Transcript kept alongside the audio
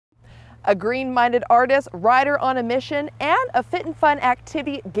A green-minded artist, rider on a mission, and a fit and fun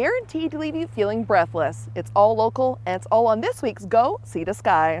activity guaranteed to leave you feeling breathless. It's all local, and it's all on this week's Go See the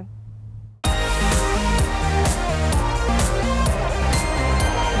Sky.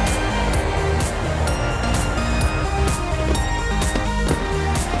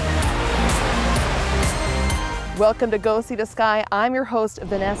 Welcome to Go See the Sky. I'm your host,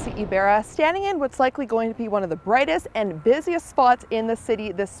 Vanessa Ybarra, standing in what's likely going to be one of the brightest and busiest spots in the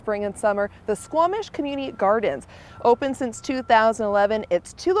city this spring and summer, the Squamish Community Gardens. Open since 2011,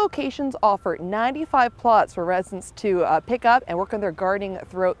 its 2 locations offer 95 plots for residents to pick up and work on their gardening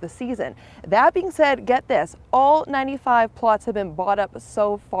throughout the season. That being said, get this, all 95 plots have been bought up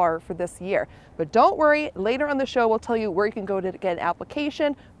so far for this year. But don't worry, later on the show we'll tell you where you can go to get an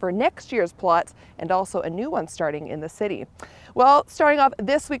application for next year's plots and also a new one starting in the city. Well, starting off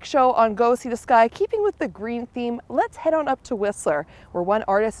this week's show on Go See the Sky, keeping with the green theme, let's head on up to Whistler, where one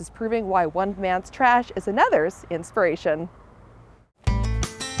artist is proving why one man's trash is another's inspiration.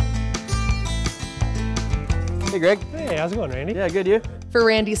 Hey Greg. Hey, how's it going, Randy? Yeah, good, you? For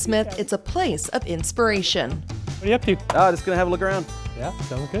Randy Smith, it's a place of inspiration. What are you up to? Just gonna have a look around. Yeah,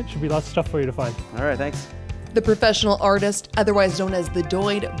 sounds good. Should be lots of stuff for you to find. All right, thanks. The professional artist, otherwise known as the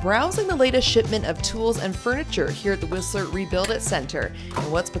Doid, browsing the latest shipment of tools and furniture here at the Whistler Rebuild It Center,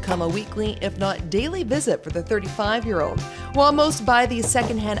 and what's become a weekly, if not daily visit for the 35-year-old. While most buy these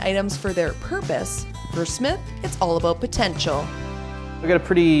secondhand items for their purpose, for Smith, it's all about potential. I've got a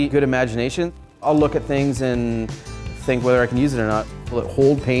pretty good imagination. I'll look at things and think whether I can use it or not. Will it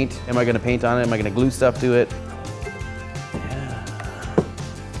hold paint? Am I gonna paint on it? Am I gonna glue stuff to it?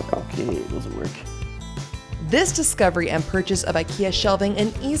 Okay, those will work. This discovery and purchase of IKEA shelving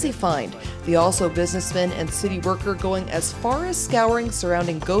an easy find. The also businessman and city worker going as far as scouring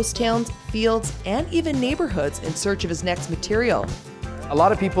surrounding ghost towns, fields, and even neighborhoods in search of his next material. A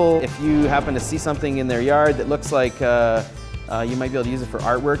lot of people, if you happen to see something in their yard that looks like you might be able to use it for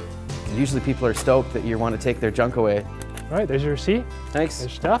artwork, usually people are stoked that you want to take their junk away. All right, there's your receipt. Thanks.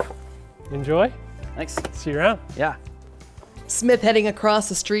 There's your stuff. Enjoy. Thanks. See you around. Yeah. Smith heading across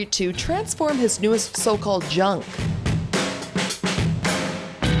the street to transform his newest so-called junk.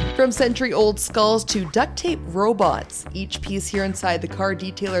 From century-old skulls to duct tape robots, each piece here inside the car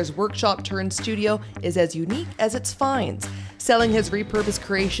detailer's workshop turned studio is as unique as its finds, selling his repurposed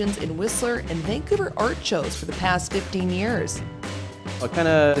creations in Whistler and Vancouver art shows for the past 15 years. I'll kind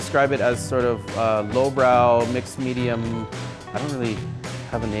of describe it as sort of lowbrow, mixed medium, I don't really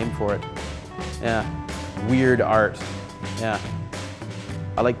have a name for it. Yeah, weird art. Yeah.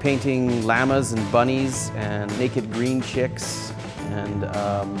 I like painting llamas and bunnies and naked green chicks and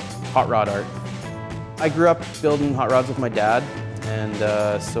hot rod art. I grew up building hot rods with my dad,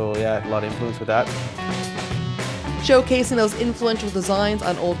 and so yeah, a lot of influence with that. Showcasing those influential designs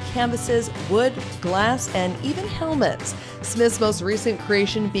on old canvases, wood, glass, and even helmets. Smith's most recent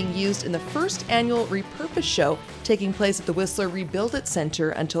creation being used in the first annual Repurpose Show taking place at the Whistler Rebuild It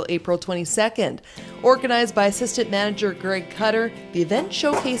Center until April 22nd. Organized by Assistant Manager Greg Cutter, the event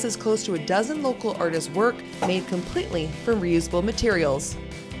showcases close to a dozen local artists' work made completely from reusable materials.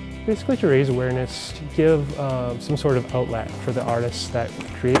 Basically to raise awareness, to give some sort of outlet for the artists that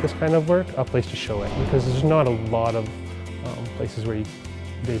create this kind of work, a place to show it, because there's not a lot of places where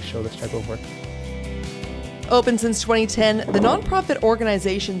they show this type of work. Open since 2010, the nonprofit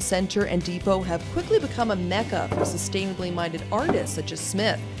organization Center and Depot have quickly become a mecca for sustainably minded artists such as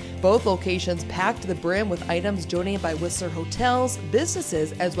Smith. Both locations packed to the brim with items donated by Whistler hotels,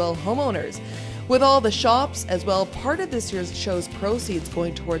 businesses, as well as homeowners. With all the shops, as well, part of this year's show's proceeds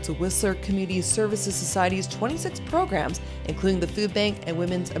going towards the Whistler Community Services Society's 26 programs, including the food bank and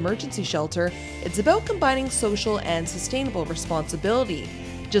women's emergency shelter. It's about combining social and sustainable responsibility.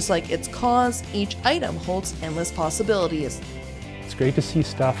 Just like its cause, each item holds endless possibilities. It's great to see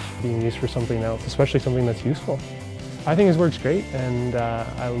stuff being used for something else, especially something that's useful. I think his work's great, and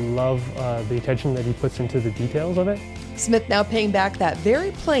I love the attention that he puts into the details of it. Smith now paying back that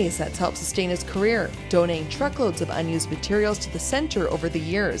very place that's helped sustain his career, donating truckloads of unused materials to the center over the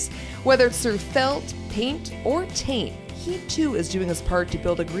years. Whether it's through felt, paint, or tape, he too is doing his part to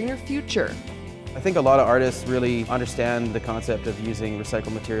build a greener future. I think a lot of artists really understand the concept of using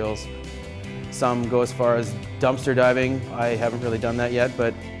recycled materials. Some go as far as dumpster diving. I haven't really done that yet,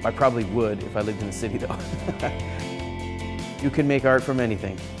 but I probably would if I lived in the city though. You can make art from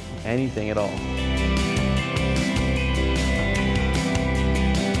anything at all.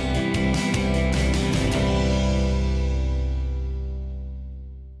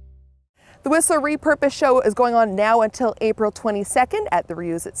 The The Whistler Repurpose Show is going on now until April 22nd at the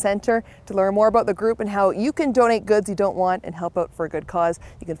Reuse It Center. To learn more about the group and how you can donate goods you don't want and help out for a good cause,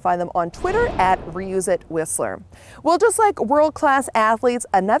 you can find them on Twitter at ReuseItWhistler. Well, just like world-class athletes,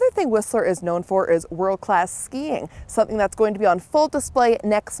 another thing Whistler is known for is world-class skiing, something that's going to be on full display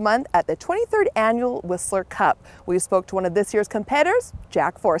next month at the 23rd Annual Whistler Cup. We spoke to one of this year's competitors,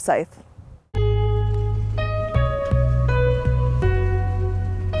 Jack Forsyth.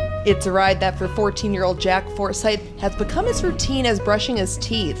 It's a ride that for 14-year-old Jack Forsyth has become his routine as brushing his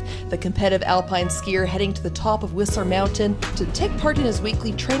teeth. The competitive alpine skier heading to the top of Whistler Mountain to take part in his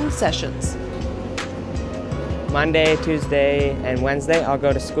weekly training sessions. Monday, Tuesday, and Wednesday I'll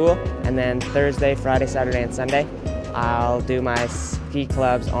go to school, and then Thursday, Friday, Saturday, and Sunday I'll do my ski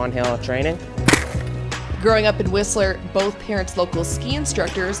club's on-hill training. Growing up in Whistler, both parents local ski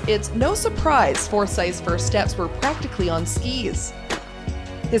instructors, it's no surprise Forsyth's first steps were practically on skis.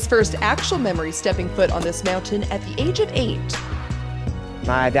 His first actual memory stepping foot on this mountain at the age of 8.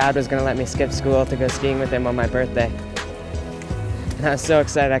 My dad was going to let me skip school to go skiing with him on my birthday. And I was so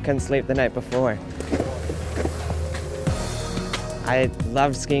excited I couldn't sleep the night before. I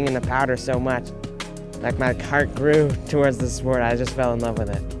loved skiing in the powder so much. Like my heart grew towards the sport. I just fell in love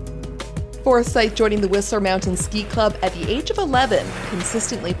with it. Forsyth joining the Whistler Mountain Ski Club at the age of 11,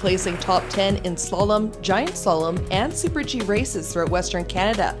 consistently placing top 10 in slalom, giant slalom, and Super G races throughout Western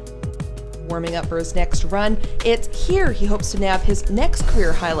Canada. Warming up for his next run, it's here he hopes to nab his next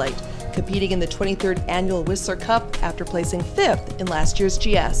career highlight, competing in the 23rd Annual Whistler Cup after placing 5th in last year's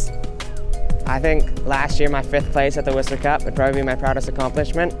GS. I think last year my 5th place at the Whistler Cup would probably be my proudest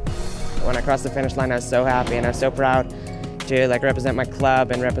accomplishment. When I crossed the finish line, I was so happy and I was so proud to represent my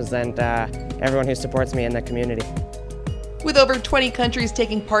club and represent everyone who supports me in the community. With over 20 countries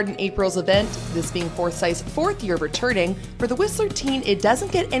taking part in April's event, this being Forsyth's 4th year returning, for the Whistler teen it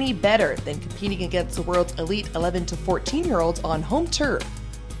doesn't get any better than competing against the world's elite 11 to 14-year-olds on home turf.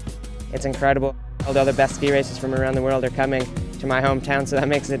 It's incredible. All the other best ski racers from around the world are coming to my hometown, so that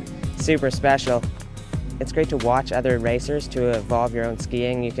makes it super special. It's great to watch other racers to evolve your own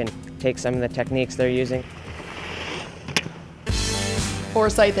skiing. You can take some of the techniques they're using.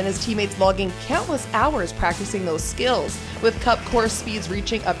 Forsyth and his teammates logging countless hours practicing those skills. With cup course speeds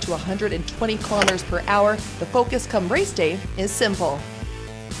reaching up to 120 kilometers per hour, the focus come race day is simple.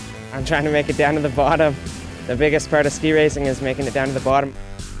 I'm trying to make it down to the bottom. The biggest part of ski racing is making it down to the bottom.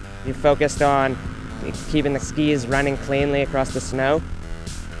 You're focused on keeping the skis running cleanly across the snow.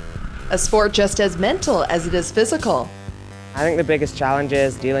 A sport just as mental as it is physical. I think the biggest challenge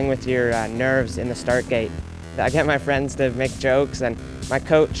is dealing with your nerves in the start gate. I get my friends to make jokes, and my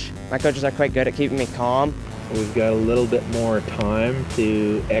coaches are quite good at keeping me calm. We've got a little bit more time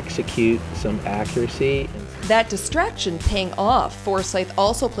to execute some accuracy. That distraction paying off, Forsyth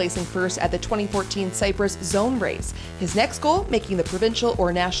also placing first at the 2014 Cyprus Zone Race. His next goal, making the provincial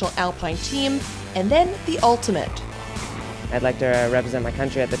or national alpine team, and then the ultimate. I'd like to represent my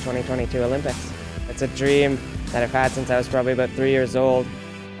country at the 2022 Olympics. It's a dream that I've had since I was probably about 3 years old.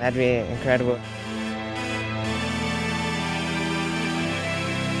 That'd be incredible.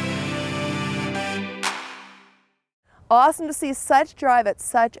 Awesome to see such drive at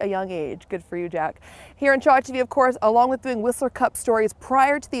such a young age. Good for you, Jack. Here in Shaw TV, of course, along with doing Whistler Cup stories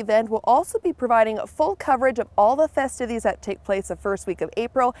prior to the event, we'll also be providing full coverage of all the festivities that take place the first week of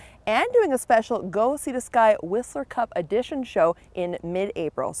April and doing a special Go See the Sky Whistler Cup edition show in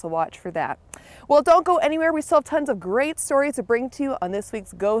mid-April, so watch for that. Well, don't go anywhere. We still have tons of great stories to bring to you on this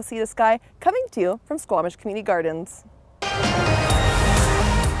week's Go See the Sky, coming to you from Squamish Community Gardens.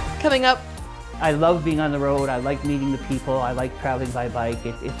 Coming up, I love being on the road. I like meeting the people. I like traveling by bike.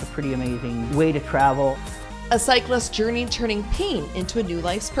 It's a pretty amazing way to travel. a cyclist's journey turning pain into a new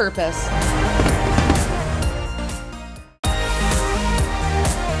life's purpose.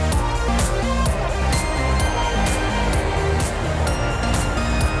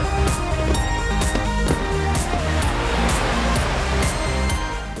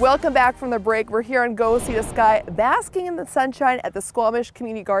 Welcome back from the break. We're here on Go See the Sky, basking in the sunshine at the Squamish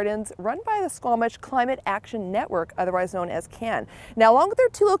Community Gardens, run by the Squamish Climate Action Network, otherwise known as CAN. Now, along with their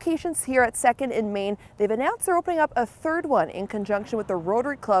 2 locations here at 2nd and Main, they've announced they're opening up a 3rd one in conjunction with the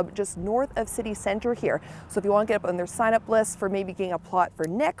Rotary Club just north of City Centre here. So if you want to get up on their sign-up list for maybe getting a plot for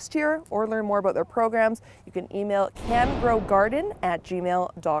next year or learn more about their programs, you can email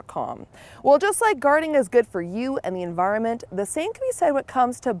cangrowgarden@gmail.com. Well, just like gardening is good for you and the environment, the same can be said when it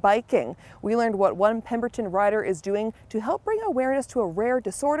comes to biking. We learned what one Pemberton rider is doing to help bring awareness to a rare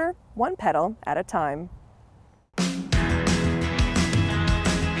disorder, one pedal at a time.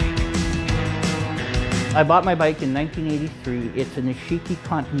 I bought my bike in 1983. It's a Nishiki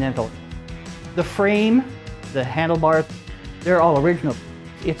Continental. The frame, the handlebars, they're all original.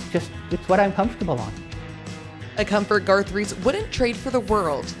 It's what I'm comfortable on. A comfort Garth Reese wouldn't trade for the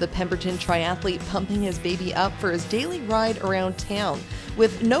world, the Pemberton triathlete pumping his baby up for his daily ride around town.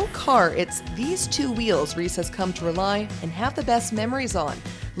 With no car, it's these two wheels Reese has come to rely and have the best memories on,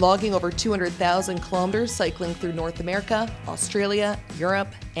 logging over 200,000 kilometers cycling through North America, Australia, Europe,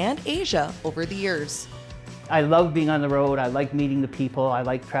 and Asia over the years. I love being on the road. I like meeting the people. I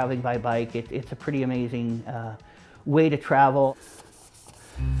like traveling by bike. It's a pretty amazing way to travel.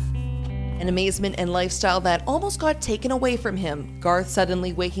 An amazement and lifestyle that almost got taken away from him, Garth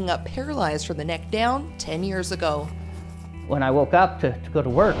suddenly waking up paralyzed from the neck down 10 years ago. When I woke up to go to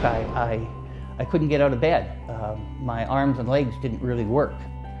work, I couldn't get out of bed. My arms and legs didn't really work.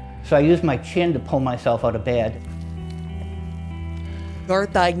 So I used my chin to pull myself out of bed.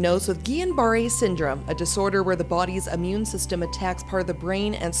 Garth diagnosed with Guillain-Barré syndrome, a disorder where the body's immune system attacks part of the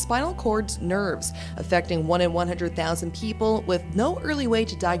brain and spinal cord's nerves, affecting 1 in 100,000 people with no early way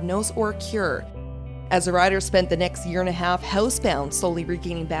to diagnose or cure. As the rider spent the next year and a half housebound, slowly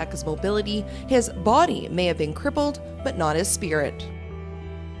regaining back his mobility, his body may have been crippled, but not his spirit.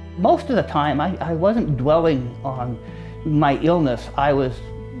 Most of the time, I wasn't dwelling on my illness. I was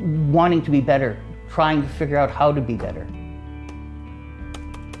wanting to be better, trying to figure out how to be better.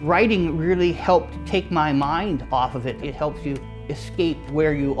 Writing really helped take my mind off of it. It helps you escape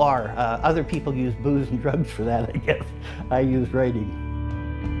where you are. Other people use booze and drugs for that, I guess. I use writing.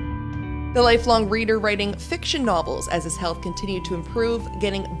 The lifelong reader writing fiction novels as his health continued to improve,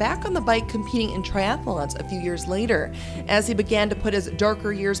 getting back on the bike competing in triathlons a few years later. As he began to put his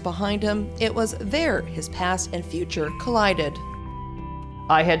darker years behind him, it was there his past and future collided.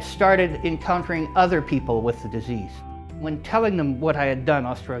 I had started encountering other people with the disease. When telling them what I had done,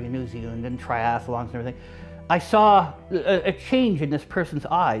 Australia, New Zealand, and triathlons and everything, I saw a change in this person's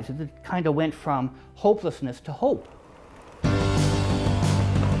eyes. It kind of went from hopelessness to hope.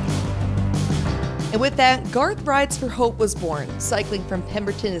 And with that, Garth Rides for Hope was born, cycling from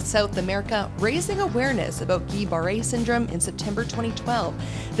Pemberton to South America, raising awareness about Guillain-Barré syndrome in September 2012.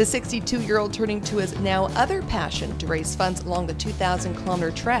 The 62-year-old turning to his now other passion to raise funds along the 2,000-kilometer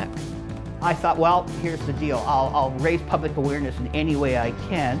trek. I thought, well, here's the deal. I'll raise public awareness in any way I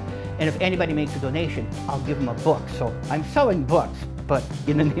can, and if anybody makes a donation, I'll give them a book. So I'm selling books, but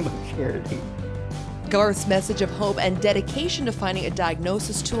in the name of charity. Garth's message of hope and dedication to finding a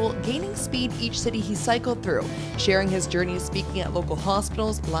diagnosis tool gaining speed each city he cycled through, sharing his journey speaking at local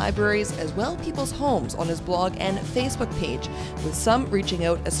hospitals, libraries, as well as people's homes on his blog and Facebook page, with some reaching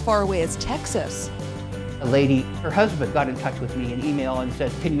out as far away as Texas. A lady, her husband got in touch with me in email and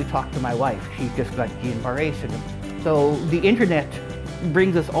said, can you talk to my wife? She just got Guillain-Barré syndrome. So the internet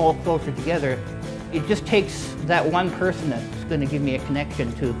brings us all closer together. It just takes that one person that's going to give me a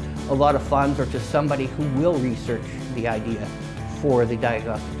connection to a lot of funds or to somebody who will research the idea for the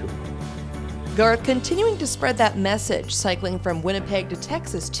diagnostic tool. Garth continuing to spread that message, cycling from Winnipeg to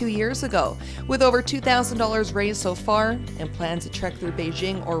Texas 2 years ago. With over $2,000 raised so far and plans to trek through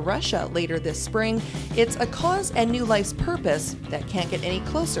Beijing or Russia later this spring, it's a cause and new life's purpose that can't get any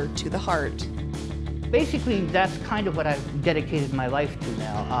closer to the heart. Basically, that's kind of what I've dedicated my life to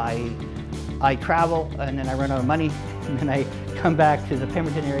now. I travel and then I run out of money and then I come back to the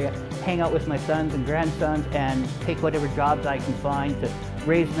Pemberton area, hang out with my sons and grandsons and take whatever jobs I can find to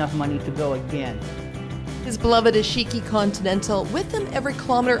raise enough money to go again. His beloved Ashiki Continental with him every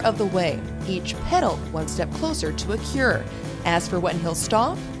kilometer of the way, each pedal one step closer to a cure. As for when he'll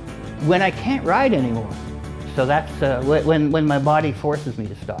stop? When I can't ride anymore. So that's when my body forces me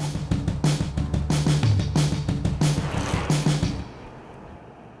to stop.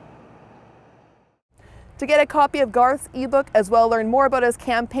 To get a copy of Garth's ebook, as well learn more about his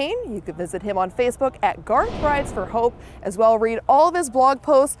campaign, you can visit him on Facebook at Garth Rides for Hope, as well read all of his blog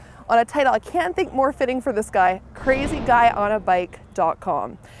posts on a title I can't think more fitting for this guy,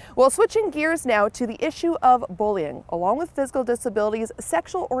 crazyguyonabike.com. Well, switching gears now to the issue of bullying. Along with physical disabilities,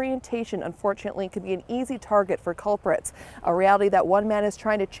 sexual orientation unfortunately can be an easy target for culprits, a reality that one man is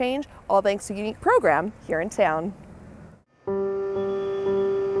trying to change, all thanks to a unique program here in town.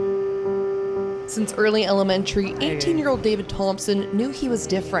 Since early elementary, 18-year-old David Thompson knew he was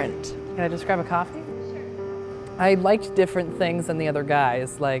different. Can I just grab a coffee? I liked different things than the other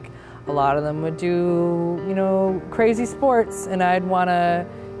guys. Like, a lot of them would do, you know, crazy sports, and I'd want to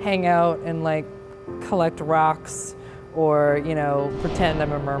hang out and, like, collect rocks or, you know, pretend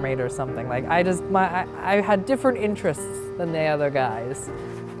I'm a mermaid or something. Like, I had different interests than the other guys.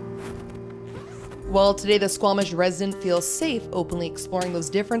 While today the Squamish resident feels safe openly exploring those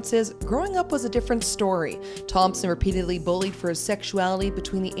differences, growing up was a different story. Thompson repeatedly bullied for his sexuality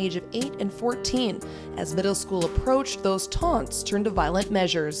between the age of 8 and 14. As middle school approached, those taunts turned to violent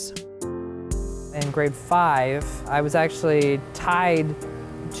measures. In grade 5, I was actually tied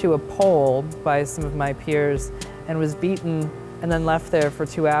to a pole by some of my peers and was beaten and then left there for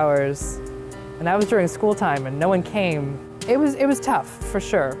 2 hours. And that was during school time and no one came. It was tough, for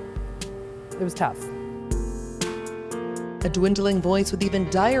sure. It was tough. A dwindling voice with even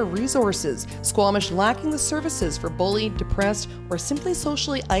dire resources, Squamish lacking the services for bullied, depressed, or simply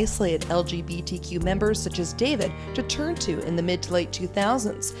socially isolated LGBTQ members such as David to turn to in the mid to late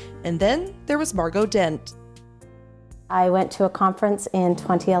 2000s. And then there was Margot Dent. I went to a conference in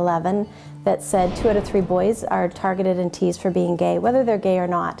 2011 that said 2 out of 3 boys are targeted and teased for being gay, whether they're gay or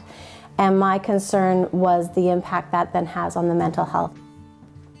not. And my concern was the impact that then has on the mental health.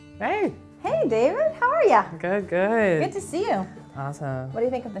 Hey. Hey David, how are you? Good, good. Good to see you. Awesome. What do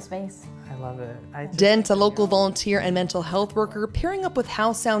you think of the space? I love it. Dent, a local volunteer and mental health worker, pairing up with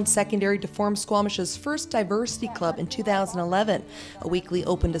Howe Sound Secondary to form Squamish's first diversity club in 2011, a weekly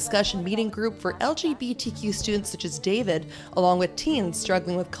open discussion meeting group for LGBTQ students such as David, along with teens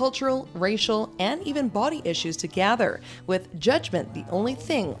struggling with cultural, racial, and even body issues to gather, with judgment the only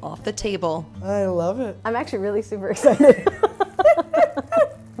thing off the table. I love it. I'm actually really super excited.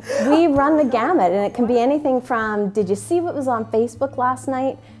 We run the gamut, and it can be anything from, did you see what was on Facebook last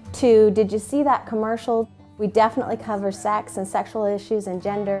night, to did you see that commercial? We definitely cover sex and sexual issues and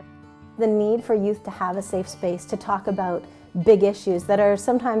gender. The need for youth to have a safe space to talk about big issues that are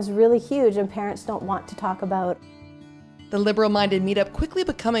sometimes really huge and parents don't want to talk about. The liberal-minded meetup quickly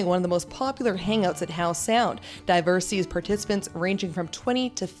becoming one of the most popular hangouts at Howe Sound. Diversity's participants ranging from 20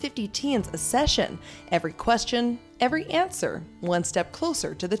 to 50 teens a session. Every question, every answer, one step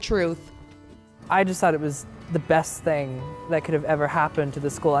closer to the truth. I just thought it was the best thing that could have ever happened to the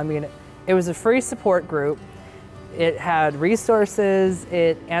school. I mean, it was a free support group. It had resources.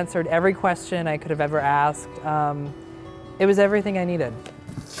 It answered every question I could have ever asked. It was everything I needed.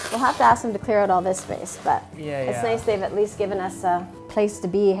 We'll have to ask them to clear out all this space, but it's nice they've at least given us a place to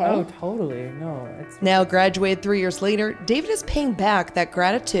be, hey? Oh, totally. No, it's... Now graduated 3 years later, David is paying back that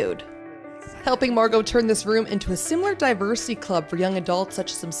gratitude. Helping Margot turn this room into a similar diversity club for young adults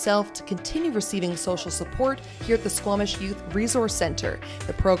such as himself to continue receiving social support here at the Squamish Youth Resource Center.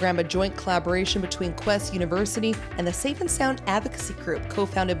 The program, a joint collaboration between Quest University and the Safe and Sound Advocacy Group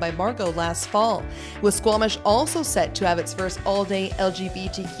co-founded by Margot last fall. With Squamish also set to have its first all-day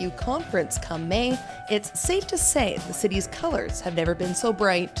LGBTQ conference come May, it's safe to say the city's colors have never been so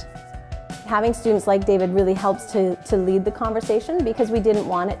bright. Having students like David really helps to lead the conversation because we didn't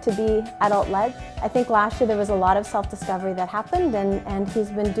want it to be adult-led. I think last year there was a lot of self-discovery that happened and he's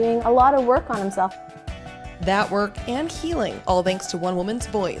been doing a lot of work on himself. That work and healing, all thanks to one woman's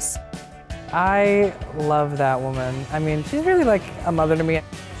voice. I love that woman. I mean, she's really like a mother to me.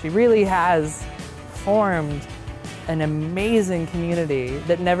 She really has formed an amazing community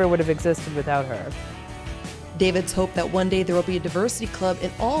that never would have existed without her. David's hope that one day there will be a diversity club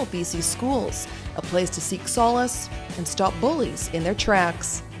in all BC schools, a place to seek solace and stop bullies in their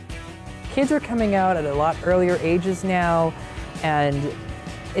tracks. Kids are coming out at a lot earlier ages now, and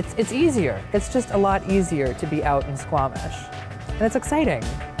it's easier. It's just a lot easier to be out in Squamish, and it's exciting.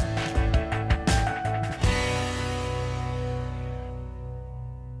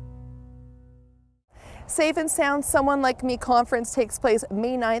 Safe and Sound Someone Like Me conference takes place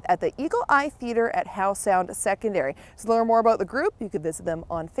May 9th at the Eagle Eye Theatre at Howe Sound Secondary. To learn more about the group, you can visit them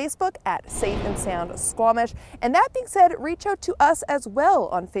on Facebook at Safe and Sound Squamish. And that being said, reach out to us as well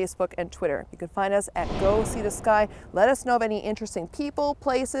on Facebook and Twitter. You can find us at Go See the Sky. Let us know of any interesting people,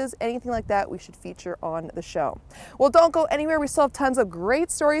 places, anything like that we should feature on the show. Well, don't go anywhere. We still have tons of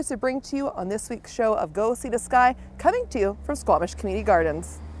great stories to bring to you on this week's show of Go See the Sky, coming to you from Squamish Community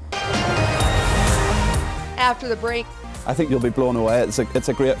Gardens. After the break, I think you'll be blown away. It's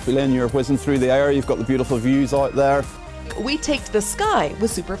a great feeling. You're whizzing through the air. You've got the beautiful views out there. we take to the sky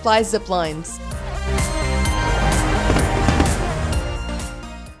with Superfly zip lines.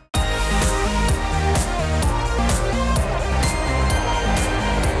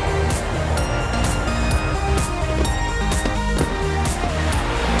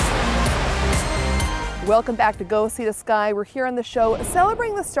 Welcome back to Go See the Sky. We're here on the show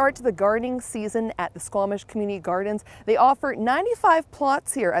celebrating the start to the gardening season at the Squamish Community Gardens. They offer 95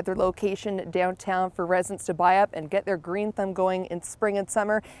 plots here at their location downtown for residents to buy up and get their green thumb going in spring and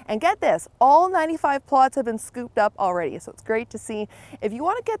summer. And get this, all 95 plots have been scooped up already, so it's great to see. If you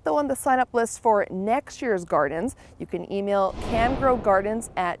want to get on the sign-up list for next year's gardens, you can email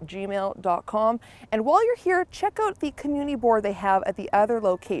cangrowgardens@gmail.com. And while you're here, check out the community board they have at the other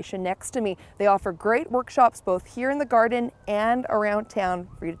location next to me. They offer great workshops both here in the garden and around town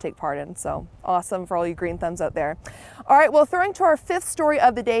for you to take part in. So awesome for all you green thumbs out there. All right, well, throwing to our fifth story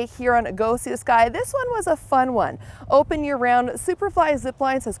of the day here on Go See the Sky. This one was a fun one. Open year-round, Superfly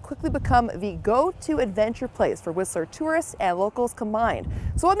Ziplines has quickly become the go-to adventure place for Whistler tourists and locals combined.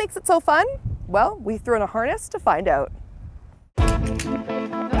 So what makes it so fun? Well, we threw in a harness to find out.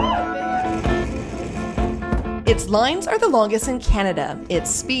 Its lines are the longest in Canada. Its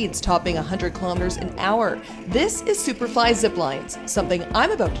speeds topping 100 kilometers an hour. This is Superfly Ziplines, something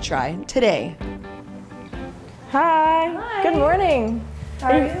I'm about to try today. Hi. Hi. Good morning.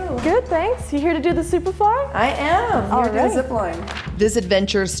 How are you? Good, thanks. You here to do the Superfly? I am. All Here to do right. a zipline. This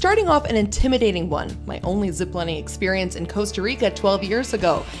adventure is starting off an intimidating one. My only ziplining experience in Costa Rica 12 years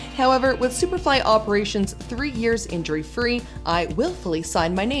ago. However, with Superfly operations 3 years injury-free, I willfully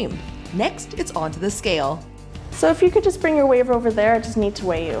signed my name. Next, it's on to the scale. So if you could just bring your waiver over there, I just need to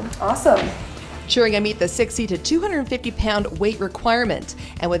weigh you. Awesome. Ensuring I meet the 60 to 250 pound weight requirement.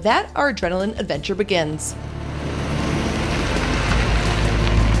 And with that, our adrenaline adventure begins.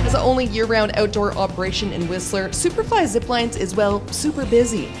 As the only year-round outdoor operation in Whistler, Superfly Ziplines is, well, super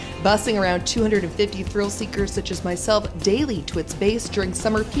busy, busing around 250 thrill seekers such as myself daily to its base during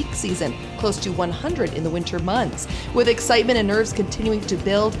summer peak season, close to 100 in the winter months. With excitement and nerves continuing to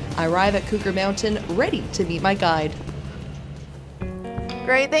build, I arrive at Cougar Mountain ready to meet my guide.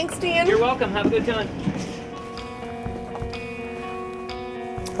 Great, thanks, Dean. You're welcome. Have a good time.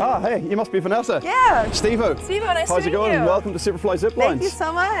 Ah, hey, you must be Vanessa. Yeah. Steve-o. Steve-o, nice to How's it meet going? you. Welcome to Superfly Ziplines. Thank you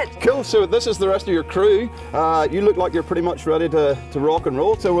so much. Cool, so this is the rest of your crew. You look like you're pretty much ready to rock and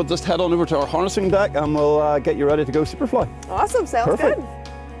roll, so we'll just head on over to our harnessing deck and we'll get you ready to go Superfly. Awesome, sounds Perfect. good.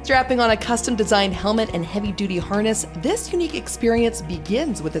 Strapping on a custom designed helmet and heavy duty harness, this unique experience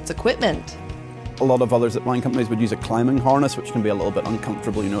begins with its equipment. A lot of other zipline companies would use a climbing harness, which can be a little bit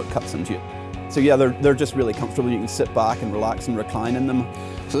uncomfortable, you know, it cuts into you. So yeah, they're just really comfortable. You can sit back and relax and recline in them.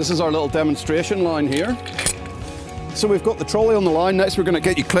 So this is our little demonstration line here. So we've got the trolley on the line. Next we're going to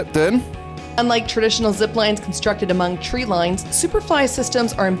get you clipped in. Unlike traditional zip lines constructed among tree lines, Superfly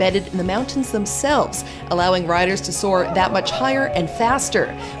systems are embedded in the mountains themselves, allowing riders to soar that much higher and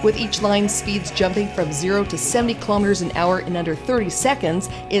faster. With each line's speeds jumping from 0 to 70 kilometers an hour in under 30 seconds,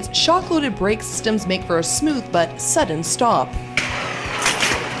 its shock-loaded brake systems make for a smooth but sudden stop.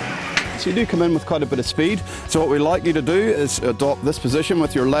 So you do come in with quite a bit of speed. So what we like you to do is adopt this position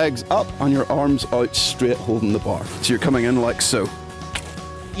with your legs up and your arms out straight holding the bar. So you're coming in like so.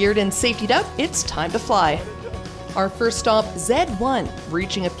 Geared and safetied up, it's time to fly. Our first stop, Z1.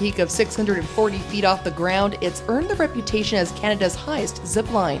 Reaching a peak of 640 feet off the ground, it's earned the reputation as Canada's highest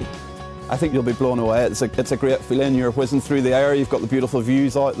zip line. I think you'll be blown away. It's a great feeling. You're whizzing through the air, you've got the beautiful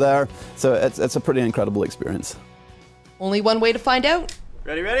views out there. So it's a pretty incredible experience. Only one way to find out.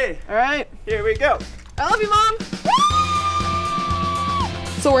 Ready, ready? All right. Here we go. I love you, Mom.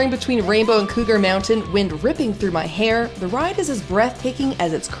 Soaring between Rainbow and Cougar Mountain, wind ripping through my hair, the ride is as breathtaking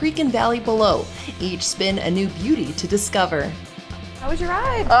as its creek and valley below. Each spin a new beauty to discover. How was your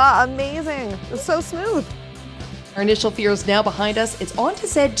ride? Amazing. It was so smooth. Our initial fear is now behind us. It's on to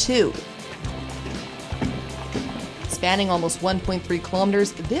Z2. Spanning almost 1.3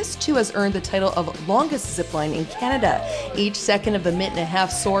 kilometers, this too has earned the title of longest zipline in Canada. Each second of the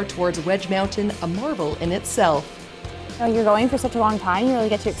minute-and-a-half soar towards Wedge Mountain, a marvel in itself. You're going for such a long time, you really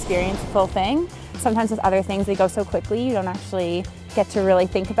get to experience the full thing. Sometimes with other things, they go so quickly, you don't actually get to really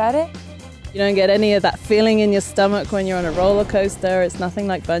think about it. You don't get any of that feeling in your stomach when you're on a roller coaster. It's nothing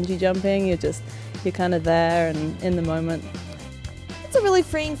like bungee jumping. You're kind of there and in the moment. It's a really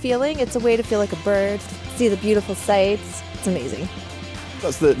freeing feeling. It's a way to feel like a bird, see the beautiful sights. It's amazing.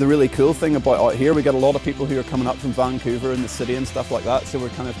 That's the really cool thing about out here. We get a lot of people who are coming up from Vancouver and the city and stuff like that, so we're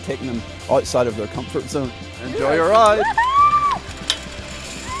kind of taking them outside of their comfort zone. Enjoy your ride!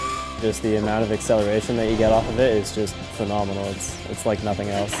 Just the amount of acceleration that you get off of it is just phenomenal. It's like nothing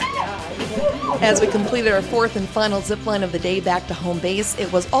else. As we completed our fourth and final zipline of the day back to home base,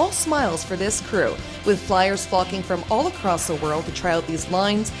 it was all smiles for this crew. With flyers flocking from all across the world to try out these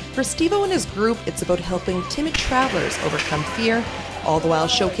lines, for Steve-o and his group, it's about helping timid travelers overcome fear, all the while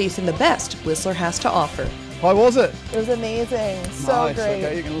showcasing the best Whistler has to offer. How was it? It was amazing. So Nice. great.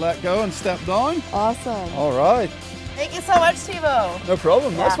 Okay, you can let go and step down. Awesome. All right. Thank you so much, Tivo. No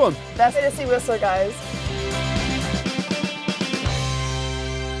problem. Nice one. Best way to see Whistler, guys.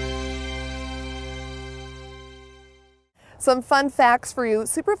 Some fun facts for you.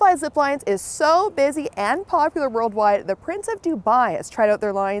 Superfly Ziplines is so busy and popular worldwide, the Prince of Dubai has tried out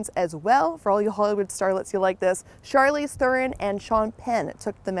their lines as well. For all you Hollywood starlets, you like this. Charlize Theron and Sean Penn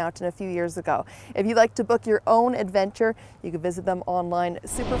took the mountain a few years ago. If you'd like to book your own adventure, you can visit them online,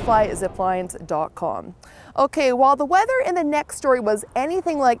 superflyziplines.com. Okay, while the weather in the next story was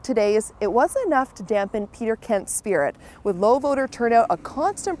anything like today's, it wasn't enough to dampen Peter Kent's spirit. With low voter turnout a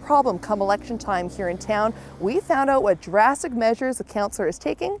constant problem come election time here in town, we found out what drastic measures the councillor is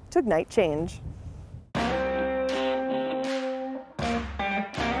taking to ignite change.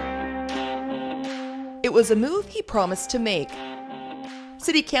 It was a move he promised to make.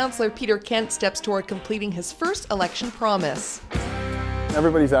 City Councillor Peter Kent steps toward completing his first election promise.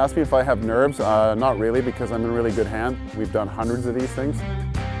 Everybody's asked me if I have nerves. Not really, because I'm in really good hand. We've done hundreds of these things.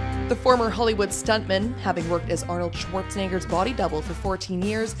 The former Hollywood stuntman, having worked as Arnold Schwarzenegger's body double for 14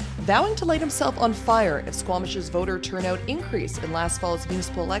 years, vowing to light himself on fire if Squamish's voter turnout increased in last fall's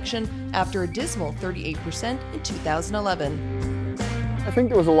municipal election after a dismal 38% in 2011. I think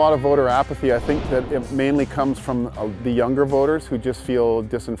there was a lot of voter apathy. I think that it mainly comes from the younger voters who just feel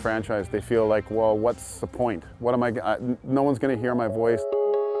disenfranchised. They feel like, well, what's the point? What am I no one's going to hear my voice.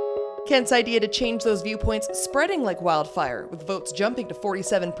 Kent's idea to change those viewpoints spreading like wildfire, with votes jumping to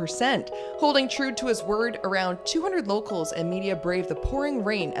 47%. Holding true to his word, around 200 locals and media braved the pouring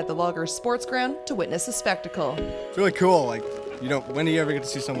rain at the Loggers Sports Ground to witness the spectacle. It's really cool. Like, you know, when do you ever get to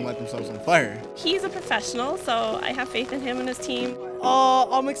see someone light themselves on fire? He's a professional, so I have faith in him and his team.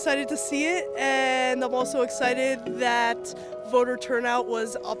 I'm excited to see it, and I'm also excited that voter turnout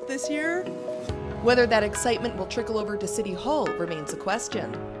was up this year. Whether that excitement will trickle over to City Hall remains a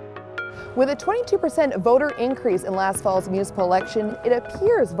question. With a 22% voter increase in last fall's municipal election, it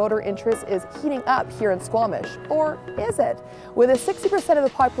appears voter interest is heating up here in Squamish. Or is it? With a 60% of the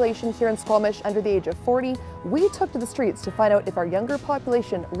population here in Squamish under the age of 40, we took to the streets to find out if our younger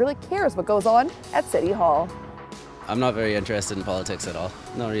population really cares what goes on at City Hall. I'm not very interested in politics at all.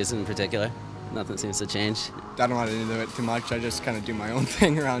 No reason in particular. Nothing seems to change. I don't want to do it too much. I just kind of do my own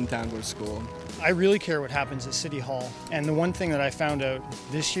thing around town, go to school. I really care what happens at City Hall. And the one thing that I found out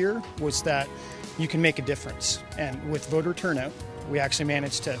this year was that you can make a difference. And with voter turnout, we actually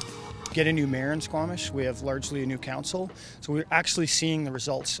managed to get a new mayor in Squamish. We have largely a new council. So we're actually seeing the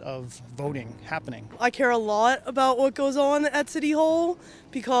results of voting happening. I care a lot about what goes on at City Hall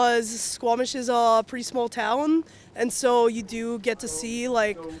because Squamish is a pretty small town, and so you do get to see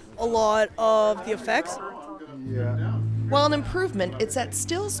like a lot of the effects. While an improvement, it's that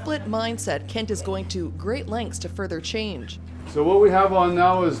still split mindset Kent is going to great lengths to further change. So what we have on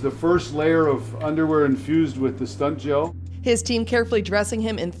now is the first layer of underwear infused with the stunt gel. His team carefully dressing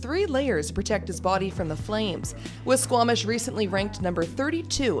him in 3 layers to protect his body from the flames. With Squamish recently ranked number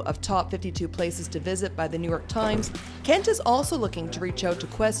 32 of top 52 places to visit by the New York Times, Kent is also looking to reach out to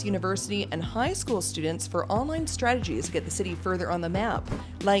Quest University and high school students for online strategies to get the city further on the map.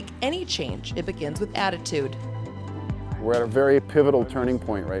 Like any change, it begins with attitude. We're at a very pivotal turning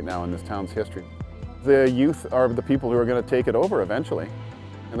point right now in this town's history. The youth are the people who are going to take it over eventually,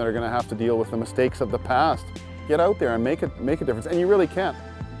 and that are going to have to deal with the mistakes of the past. Get out there and make a difference, and you really can.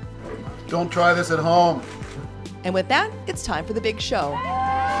 Don't try this at home. And with that, it's time for the big show.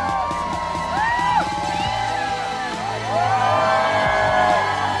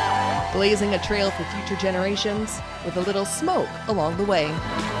 Blazing a trail for future generations with a little smoke along the way.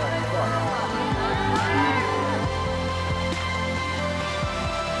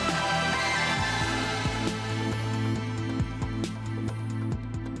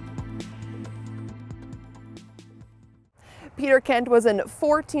 Peter Kent was in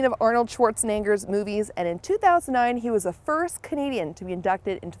 14 of Arnold Schwarzenegger's movies, and in 2009 he was the first Canadian to be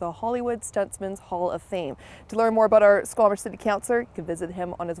inducted into the Hollywood Stuntsman's Hall of Fame. To learn more about our Squamish City Councillor, you can visit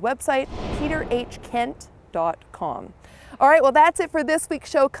him on his website, peterhkent.com. All right, well, that's it for this week's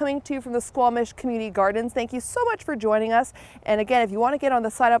show, coming to you from the Squamish Community Gardens. Thank you so much for joining us. And again, if you want to get on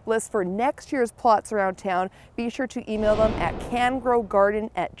the sign-up list for next year's plots around town, be sure to email them at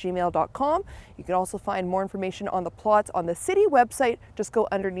cangrowgarden@gmail.com. You can also find more information on the plots on the city website. Just go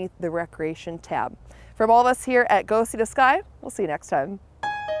underneath the Recreation tab. From all of us here at Go See the Sky, we'll see you next time.